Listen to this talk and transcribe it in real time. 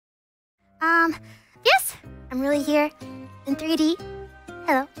Yes, I'm really here in 3D.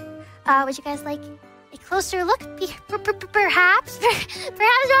 Hello. Would you guys like a closer look? Perhaps? Perhaps?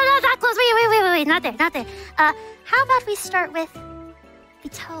 No, not that close. Wait. Not there. How about we start with the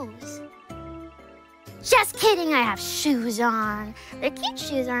toes? Just kidding, I have shoes on. They're cute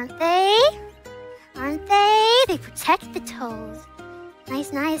shoes, aren't they? Aren't they? They protect the toes.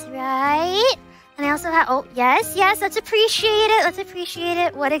 Nice, right? And I also have, oh, yes, let's appreciate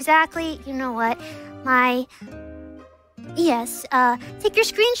it. What exactly? You know what? Yes, take your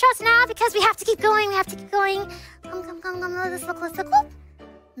screenshots now because we have to keep going. Come, let's look.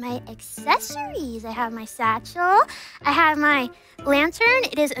 My accessories. I have my satchel. I have my lantern.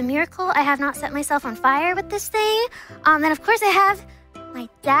 It is a miracle I have not set myself on fire with this thing. Then of course I have my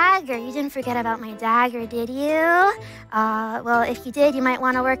dagger. You didn't forget about my dagger, did you? Well, if you did, you might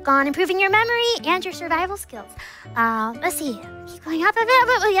want to work on improving your memory and your survival skills. Let's see. Keep going up a bit.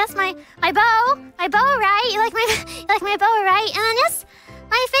 Oh, yes, my bow. My bow, right? You like my bow, right? And then yes,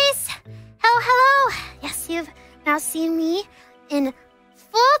 my face. Hello. Yes, you've now seen me in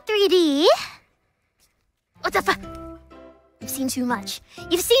full 3D. What the fuck? You've seen too much. I'm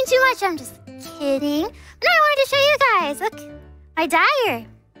just kidding. But I wanted to show you guys. Look, my dagger.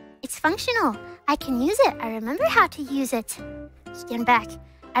 It's functional. I can use it. I remember how to use it. Stand back.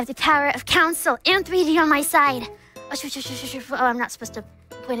 I have the power of counsel and 3D on my side. Oh, I'm not supposed to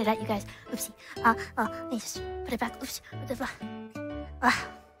point it at you guys. Oopsie. Let me just put it back. Oops. What the fuck? Oh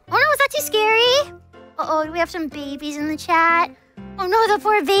no, was that too scary? Uh-oh, do we have some babies in the chat? Oh no, the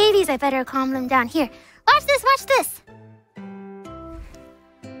poor babies. I better calm them down. Here, watch this.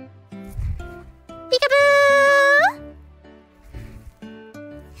 Peekaboo!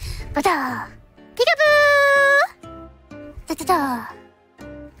 Ba-da! Peekaboo! Da-da-da!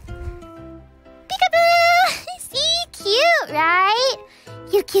 Peekaboo! See? Cute, right?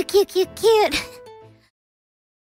 Cute.